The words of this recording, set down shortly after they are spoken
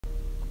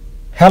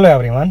Hello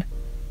everyone.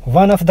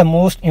 One of the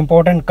most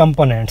important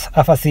components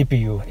of a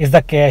CPU is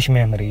the cache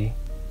memory.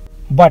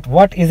 But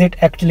what is it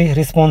actually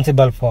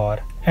responsible for,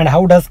 and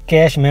how does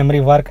cache memory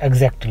work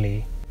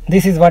exactly?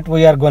 This is what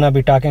we are gonna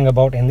be talking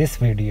about in this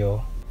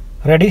video.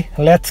 Ready?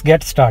 Let's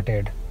get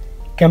started.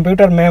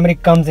 Computer memory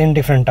comes in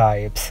different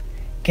types.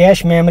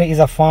 Cache memory is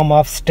a form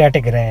of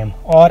static RAM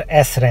or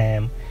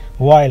SRAM,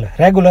 while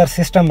regular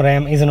system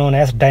RAM is known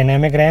as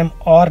dynamic RAM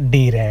or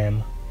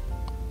DRAM.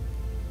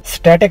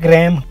 Static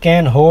RAM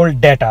can hold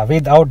data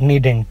without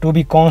needing to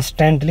be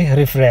constantly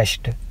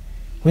refreshed,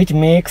 which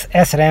makes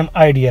SRAM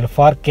ideal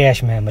for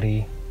cache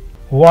memory.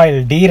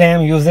 While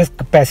DRAM uses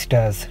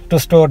capacitors to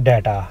store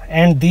data,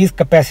 and these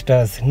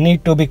capacitors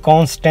need to be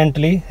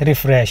constantly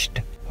refreshed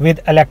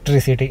with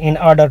electricity in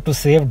order to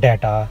save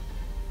data.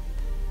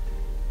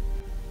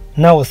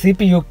 Now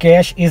CPU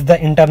cache is the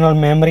internal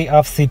memory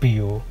of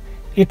CPU.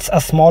 It's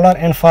a smaller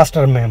and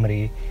faster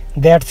memory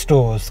that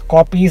stores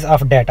copies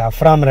of data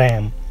from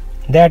RAM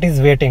that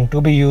is waiting to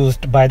be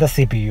used by the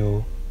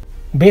CPU.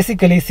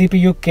 Basically,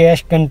 CPU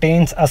cache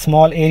contains a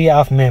small area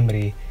of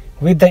memory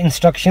with the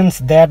instructions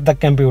that the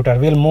computer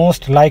will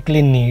most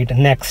likely need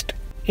next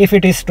if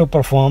it is to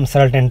perform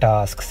certain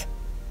tasks.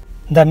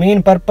 The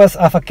main purpose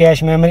of a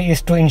cache memory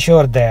is to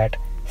ensure that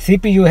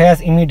CPU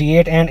has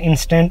immediate and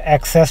instant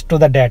access to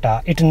the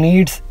data it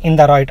needs in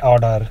the right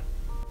order.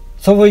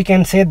 So we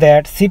can say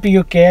that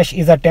CPU cache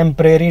is a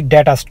temporary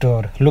data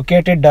store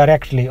located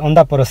directly on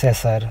the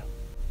processor.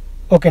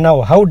 Okay,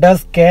 now how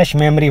does cache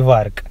memory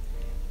work?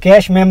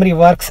 Cache memory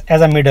works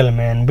as a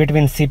middleman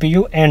between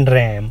CPU and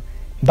RAM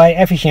by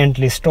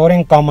efficiently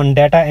storing common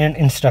data and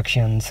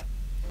instructions.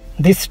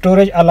 This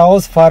storage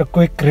allows for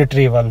quick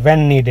retrieval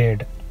when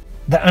needed.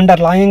 The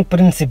underlying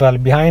principle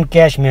behind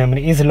cache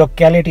memory is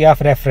locality of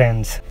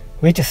reference,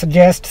 which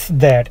suggests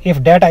that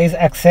if data is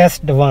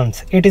accessed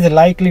once, it is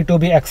likely to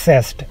be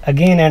accessed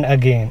again and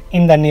again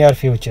in the near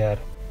future.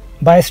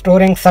 By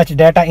storing such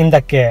data in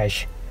the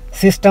cache,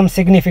 system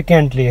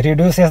significantly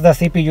reduces the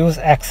CPU's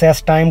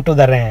access time to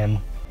the RAM,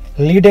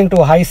 leading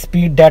to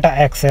high-speed data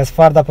access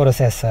for the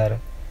processor.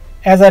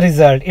 As a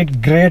result,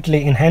 it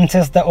greatly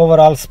enhances the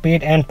overall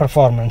speed and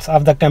performance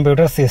of the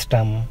computer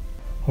system.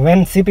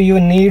 When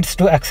CPU needs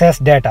to access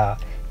data,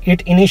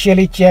 it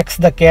initially checks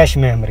the cache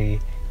memory.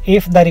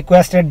 If the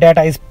requested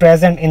data is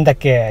present in the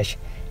cache,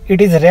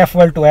 it is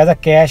referred to as a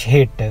cache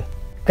hit.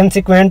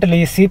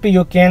 Consequently,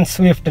 CPU can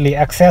swiftly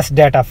access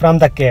data from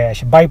the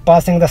cache,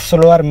 bypassing the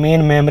slower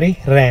main memory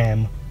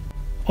RAM.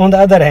 On the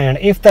other hand,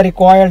 if the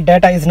required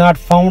data is not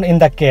found in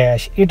the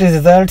cache, it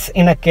results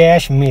in a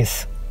cache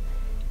miss.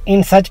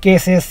 In such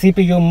cases,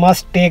 CPU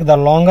must take the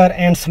longer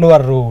and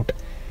slower route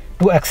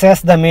to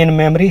access the main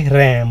memory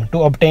RAM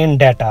to obtain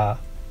data.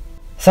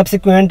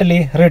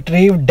 Subsequently,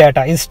 retrieved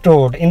data is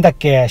stored in the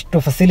cache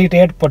to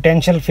facilitate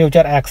potential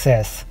future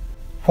access.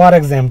 For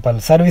example,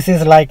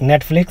 services like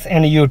Netflix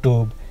and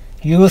YouTube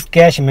use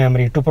cache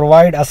memory to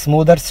provide a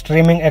smoother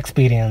streaming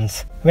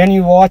experience. When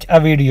you watch a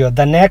video,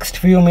 the next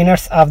few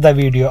minutes of the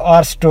video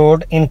are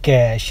stored in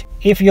cache.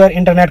 If your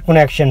internet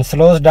connection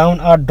slows down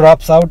or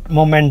drops out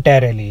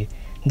momentarily,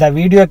 the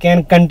video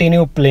can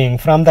continue playing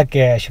from the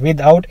cache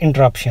without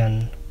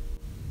interruption.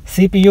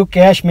 CPU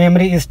cache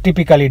memory is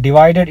typically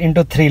divided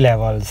into three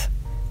levels.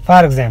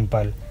 For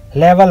example,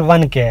 level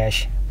 1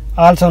 cache,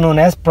 also known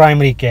as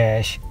primary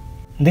cache.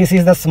 This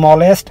is the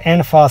smallest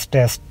and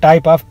fastest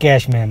type of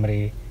cache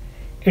memory.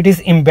 It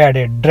is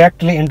embedded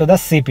directly into the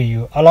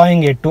CPU,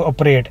 allowing it to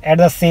operate at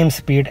the same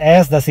speed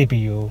as the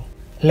CPU.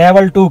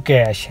 Level 2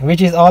 cache,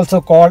 which is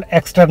also called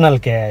external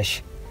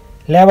cache.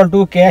 Level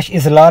 2 cache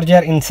is larger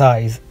in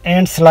size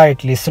and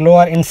slightly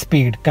slower in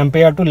speed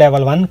compared to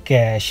level 1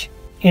 cache.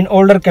 In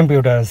older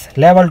computers,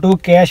 level 2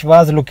 cache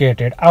was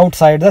located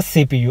outside the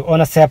CPU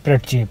on a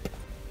separate chip,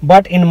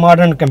 but in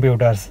modern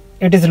computers,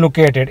 it is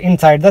located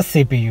inside the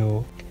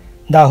CPU.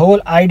 The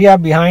whole idea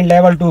behind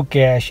level 2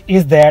 cache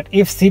is that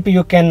if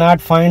CPU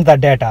cannot find the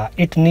data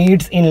it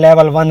needs in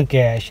level 1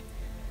 cache,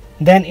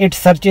 then it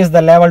searches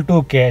the level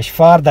 2 cache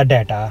for the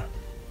data.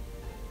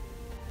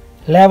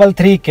 Level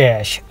 3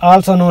 cache,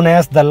 also known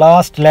as the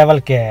last level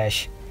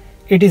cache.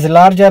 It is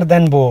larger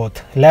than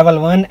both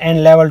level 1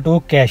 and level 2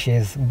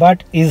 caches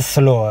but is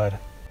slower.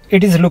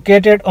 It is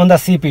located on the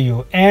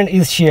CPU and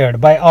is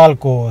shared by all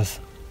cores.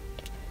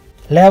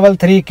 Level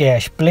 3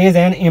 cache plays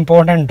an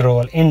important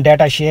role in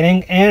data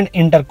sharing and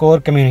inter-core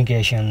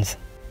communications,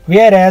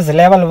 whereas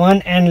level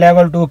 1 and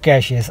level 2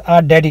 caches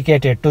are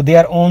dedicated to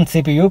their own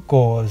CPU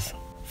cores.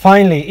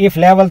 Finally, if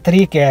level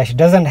 3 cache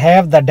doesn't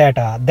have the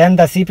data, then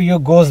the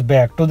CPU goes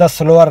back to the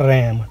slower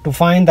RAM to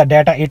find the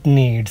data it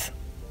needs.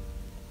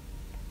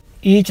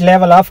 Each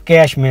level of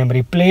cache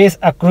memory plays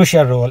a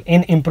crucial role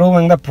in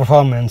improving the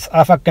performance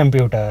of a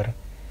computer.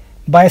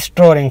 By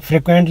storing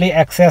frequently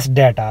accessed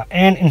data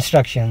and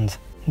instructions,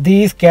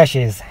 these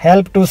caches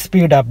help to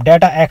speed up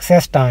data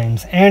access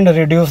times and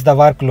reduce the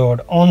workload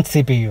on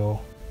CPU.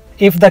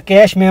 If the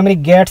cache memory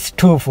gets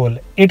too full,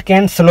 it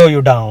can slow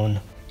you down.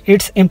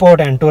 It's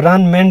important to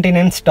run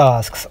maintenance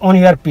tasks on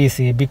your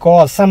PC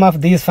because some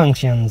of these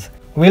functions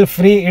will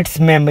free its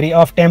memory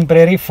of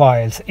temporary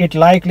files it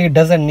likely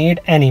doesn't need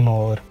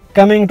anymore.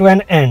 Coming to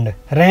an end,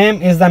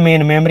 RAM is the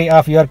main memory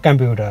of your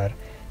computer,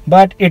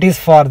 but it is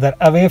farther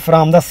away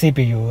from the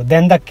CPU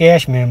than the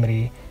cache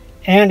memory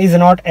and is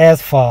not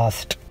as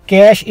fast.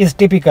 Cache is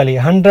typically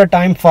 100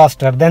 times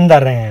faster than the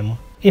RAM.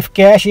 If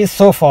cache is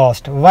so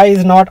fast, why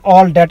is not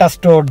all data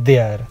stored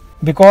there?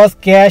 Because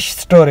cache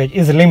storage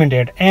is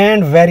limited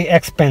and very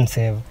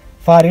expensive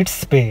for its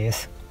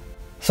space.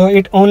 So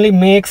it only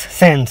makes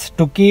sense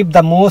to keep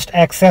the most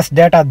accessed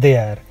data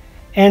there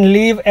and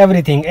leave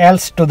everything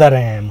else to the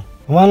RAM.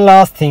 One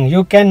last thing,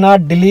 you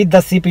cannot delete the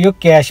CPU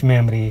cache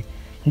memory.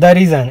 The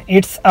reason,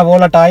 it's a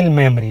volatile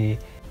memory.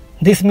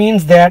 This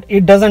means that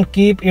it doesn't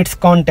keep its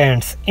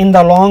contents in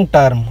the long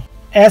term.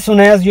 As soon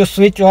as you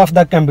switch off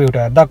the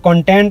computer, the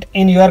content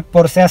in your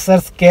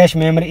processor's cache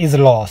memory is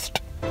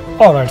lost.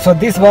 Alright, so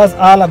this was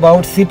all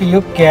about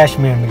CPU cache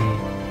memory.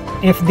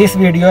 If this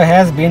video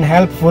has been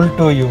helpful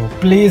to you,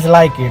 please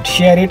like it,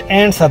 share it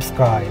and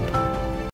subscribe.